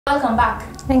Welcome back.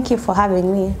 Thank you for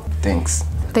having me. Thanks.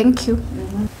 Thank you.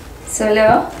 So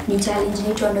leo ni challenge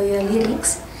yetu ndio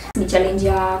lyrics. Ni challenge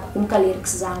ya kukumbuka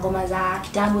lyrics za ngoma za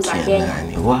kitambo za Kenya.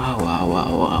 Wow.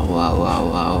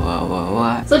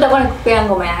 So nitakuwa nakupea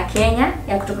ngoma ya Kenya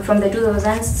ya kutoka from the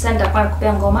 2000's. Sasa nitakuwa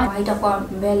nakupea ngoma haitakuwa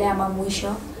mbele ama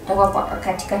mwisho. Itakuwa kwa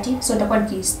katikati. So nitakuwa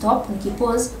nikistop,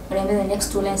 nikipause, unaambia the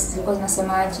next two lines zilikuwa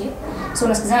zinasemaje. So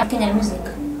unasikiliza Kenyan music?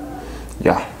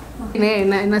 Yeah.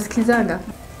 Nasikilizaga.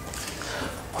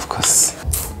 Of course.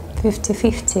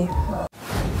 50-50.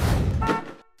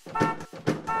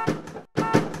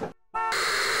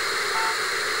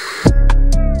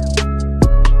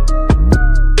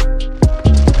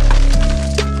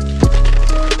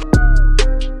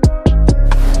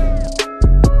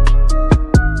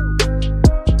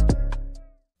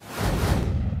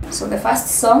 So the first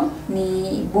song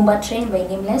ni Bumba Train by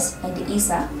Nameless and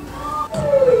Isa.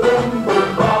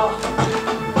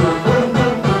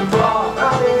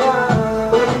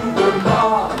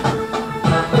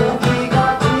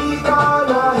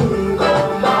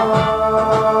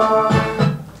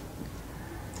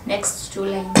 Next two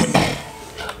lines.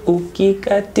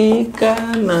 Ukikatika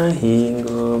na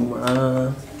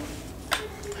hingoma,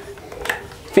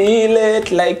 feel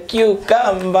it like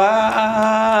cucumber.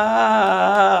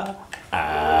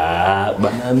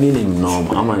 Bana mimi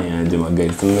mnoma ama ni aje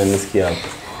guys, mnanisikia hapo?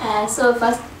 So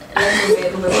first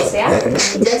umekosea,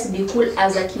 just be cool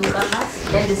as a cucumber.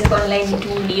 Then the second line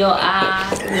tu ndio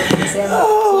umesema.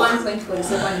 So 1 point for the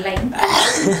second line.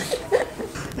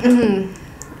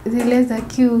 Zile za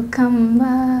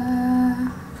cucumber.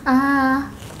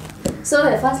 So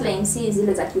the first line si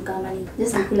zile za cucumber ni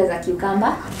just be cool as a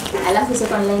cucumber. Alafu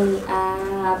second line ni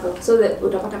so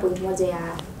utapata point moja ya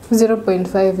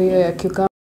 0.5 hiyo ya cucumber.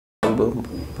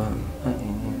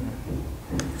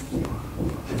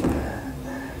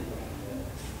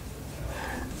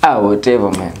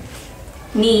 Whatever man.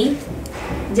 Ni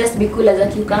just be cool as a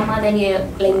cucumber, then your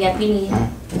line ya pili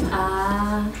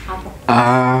hapo.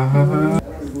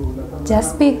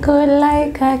 Just be cool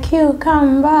like a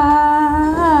cucumber.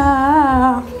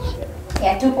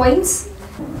 Yeah, 2 points.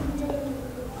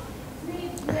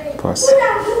 Pause.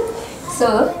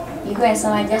 So you go and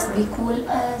say just be cool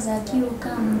as a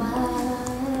cucumber.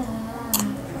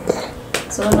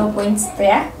 So no points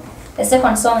there. The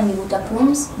second song ni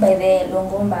Utapums by the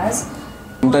Longombas.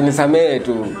 Mtanisamee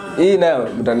tu. Hii nayo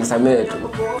mtanisamee tu.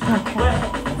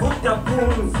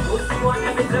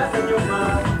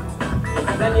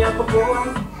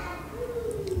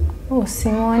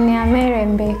 Usimwone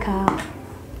amerembeka,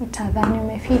 utadhani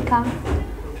umefika.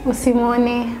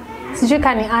 Usimwone, sijui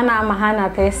kani ana ama hana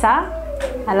pesa,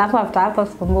 alafu after hapo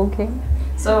sikumbuki.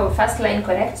 So first line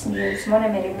correct ni usimwone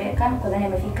amerembeka, kudhani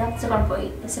amefika.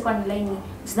 Second line ni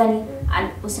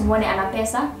usimwone ana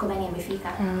pesa, kudhani amefika.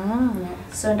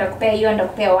 So nitakupea hiyo,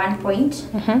 nitakupea 1 point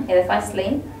in the first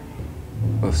line.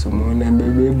 Usimwone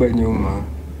amebeba nyuma.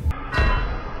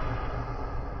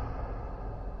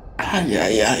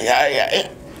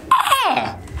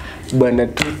 Bana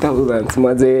 2000's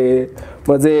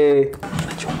maze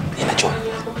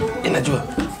inajua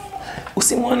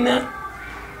usimwona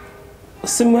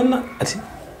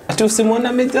ati usimwona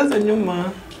amejaza nyuma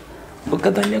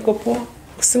ukadhani yako poa,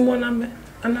 usimwona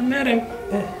ana mere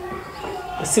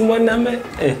usimwona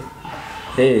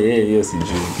hiyo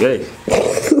sijui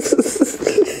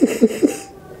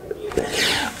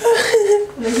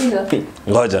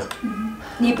ngoja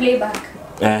Ni playback.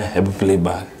 Hebu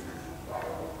playback.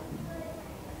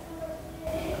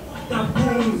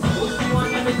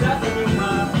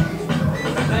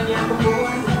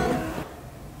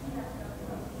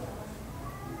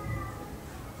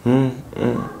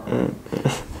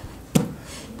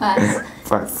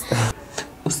 Pass.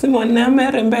 Usimwone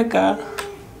amerembeka,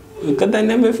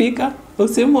 ukadhani amefika,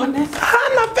 usimwone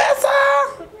hana pesa.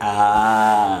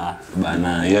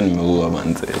 Bana, hiyo nimeua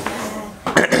manze.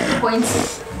 Points.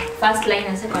 First line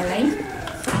and second line.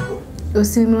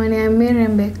 Usimwone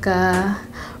amerembeka,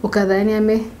 ukadhani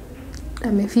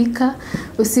amefika.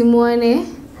 Usimwone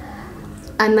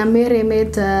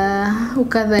anameremeta,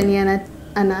 ukadhani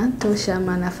anatosha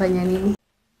ama anafanya nini.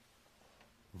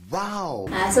 Wow.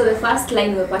 So the first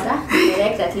line umepata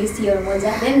correct, at least hiyo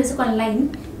moja. Then the second line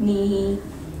ni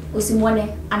usimwone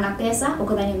ana pesa,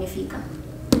 ukadhani amefika.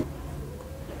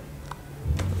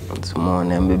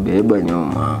 Usimwone amebeba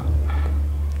nyuma.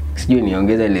 Sijui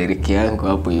niongeza lyric yangu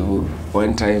hapo hivyo.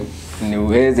 One time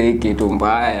niweze hiki kitu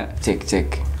mbaya.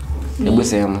 Check. Hebu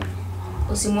sema.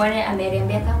 Usimwone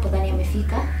amerembeka, ukadhani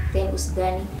amefika. Then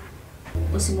usidhani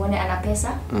usimwone ana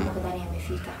pesa, ukadhani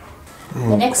amefika.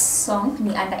 The next song ni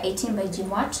Under 18 by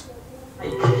Jimwat.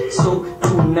 So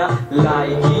tuna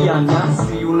like ya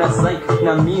nasi una psych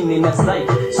na mimi na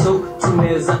psych. So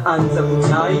tunaweza anza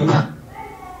kuchaina.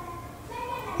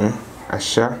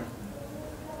 Asha.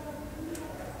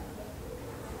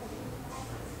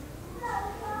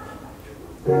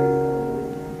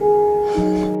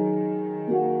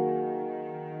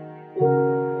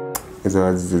 Hizo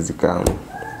wazi zikamu.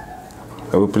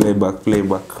 Hebu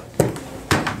playback.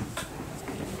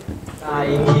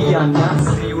 Ya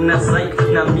nasi una psych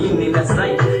na mimi na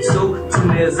psych. So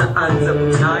tunaweza anza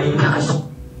kuchaina.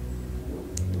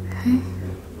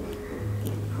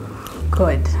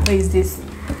 God, what is this?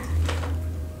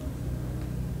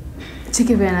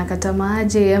 Chiki vya nakata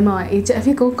maaje ama wa icha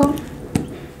afika huko?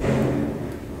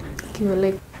 Kiwa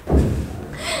like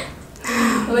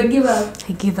We give up.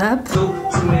 I give up. So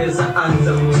tunaweza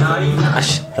anza kuchaina.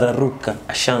 Ashararuka,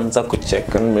 ashaanza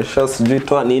kucheka. Nimesha sijui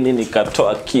toa nini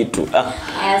nikatoa kitu.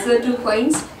 So 2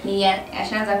 points ni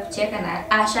ashaanza kucheka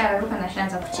na ashararuka na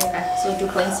ashaanza kucheka. So 2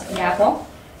 points hapo.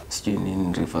 Sijui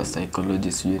nini reverse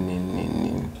psychology, sijui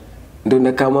nini. Ndio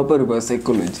na kama hapo reverse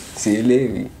psychology.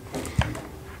 Sielewi.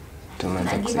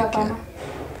 Tunaanza kucheka.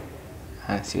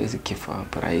 Siwezi kifa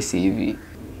hapo rahisi hivi.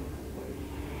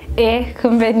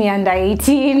 Kumbe ni under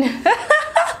 18.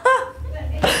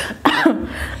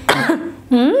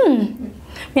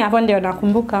 Mimi hapo ndio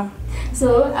nakumbuka.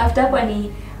 So after hapo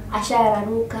ni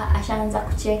ashararuka, ashaanza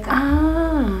kucheka.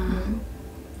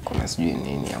 Kuna sijui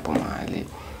nini hapo mahali.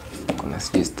 Kuna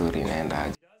sijui story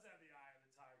inaendaje.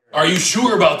 Are you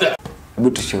sure about that?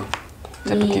 Hebu tushow.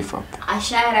 Tatu kifa hapo.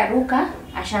 Ashararuka,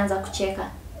 ashaanza kucheka.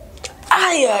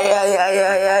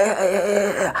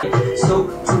 So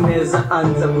tunaweza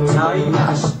anza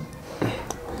kuchaina.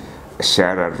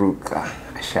 Ashararuka,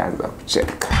 ashaanza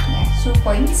kucheka. 2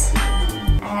 points.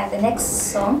 The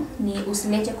next song ni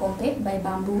Usilete Kompe by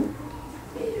Bamboo.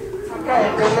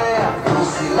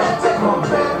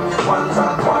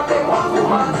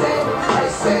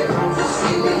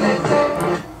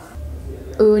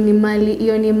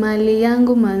 Hiyo ni mali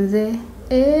yangu manze.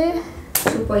 2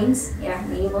 points. Yeah,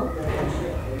 ni hivyo.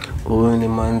 Ni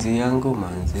manzi yangu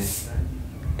manze.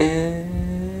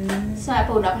 So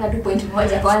hapo unapata 2 point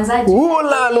moja kwanza.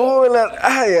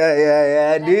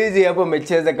 Aya. DJ hapo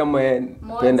amecheza kama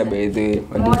penda by the way.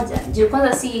 Moja. Juu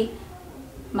kwanza si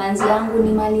manzi yangu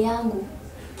ni mali yangu.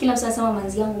 Kila mtu anasema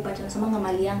manzi yangu upate unasemanga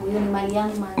mali yangu. Hiyo ni mali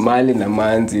yangu manzi. Mali na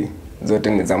manzi zote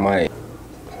ni za mai.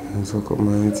 Mzoko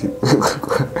manzi.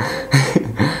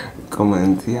 Kwa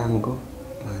manzi yangu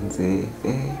manzi.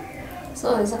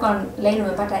 So the second line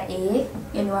umepata A,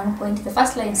 hiyo ni 1 point. The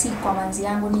first line si kwa manzi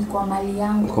yangu ni kwa mali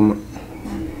yangu.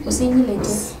 Usinilete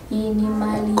hii ni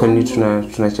mali. Kwani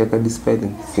tunacheka despite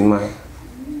si mali.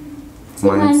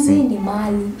 Manzi ni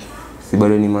mali. Si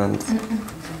bado ni manzi.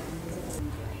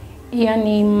 Hiyo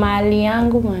ni mali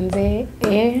yangu manze.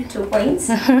 2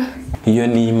 points. Hiyo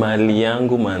ni mali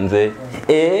yangu manze.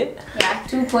 Yeah,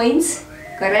 2 points.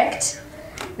 Correct.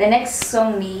 The next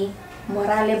song ni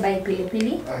Morale by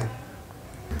Pilipili.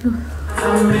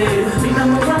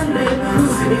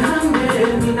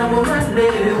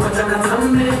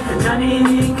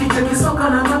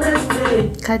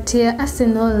 Kati ya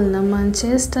Arsenal na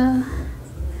Manchester.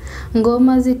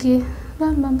 Ngoma ziki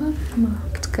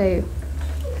kitu hiyo.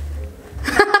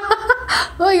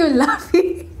 Why you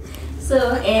laughing? So,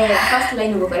 first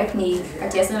line uko correct ni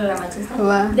kati ya Arsenal na Manchester.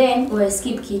 Wow. Then we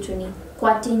skip kitu ni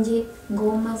kwa tenje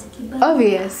ngoma zikibamba.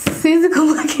 Obvious. Siwezi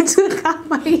kumbuka kitu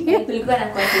kama hiyo. Kulikuwa na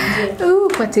kwa tenje.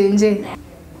 Kwa tenje.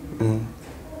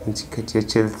 Kati ya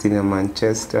Chelsea na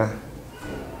Manchester.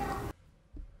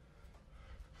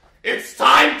 It's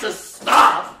time to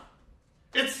stop.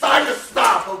 It's time to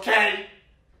stop, okay?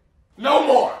 No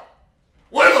more.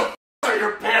 Where the are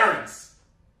your parents?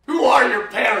 Who are your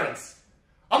parents?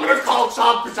 I'm gonna call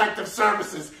Child Protective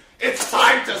Services. It's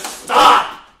time to stop.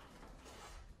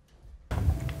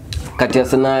 Kati ya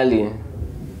Arsenal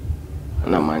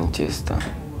na Manchester.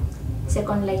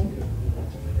 Second line.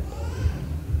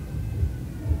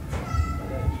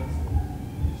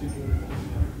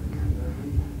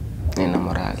 Nina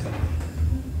morale.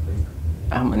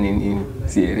 Ama nini?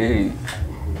 Sielewi.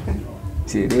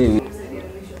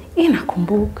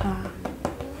 Inakumbuka.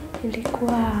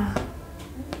 Ilikuwa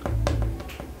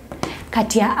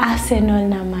kati ya Arsenal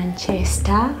na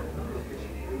Manchester.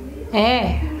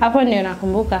 Hapo ndio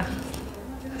nakumbuka.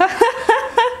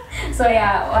 So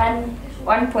yeah,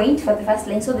 one point for the first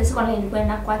line. So the second line ilikuwa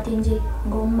na kwa tenje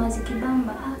ngoma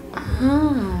zikibamba.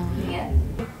 Yeah.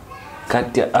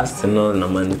 Kati ya Arsenal na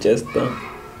Manchester.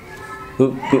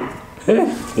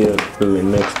 Yeah,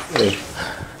 next.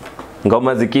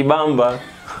 Ngoma zikibamba.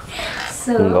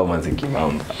 So ngoma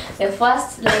zikibamba. the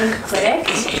first line correct.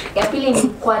 Ya pili ni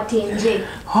kwa tenje.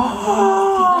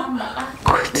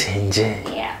 Kwa tenje.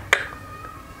 Yeah.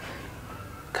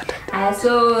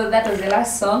 So that was the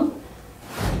last song.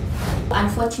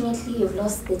 Unfortunately, you've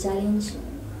lost the challenge.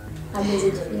 How does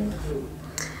it feel?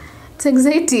 It's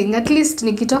exciting. At least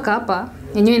nikitoka hapa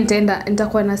yenyewe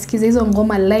nitakuwa nasikiza hizo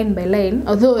ngoma line by line.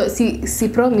 Although si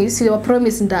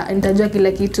promise nitajua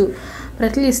kila kitu.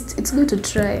 But at least it's good to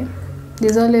try.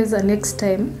 There's always a next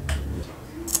time.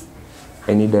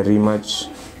 I need a rematch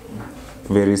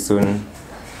very soon.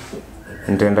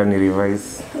 Nitaenda ni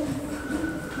revise.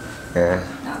 Yeah.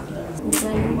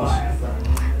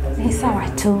 Ni sawa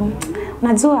tu.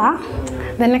 Najua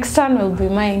the next one will be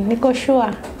mine. Niko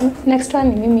sure. Next one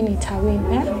ni mimi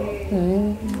nitawin,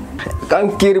 eh?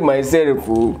 Can't kill myself.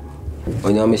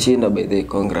 Wenye wameshinda by the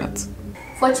congrats.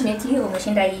 Fortunately,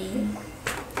 umeshinda hii.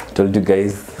 Told you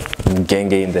guys,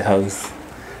 Genge in the house.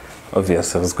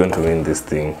 Obviously, I was going to win this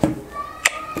thing.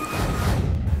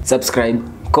 Subscribe,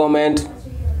 comment.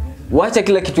 Wacha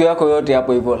kila kitu yako yote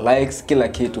hapo hivyo, likes kila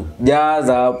kitu.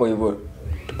 Jaza hapo hivyo.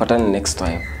 Tupatane next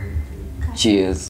time. Cheers.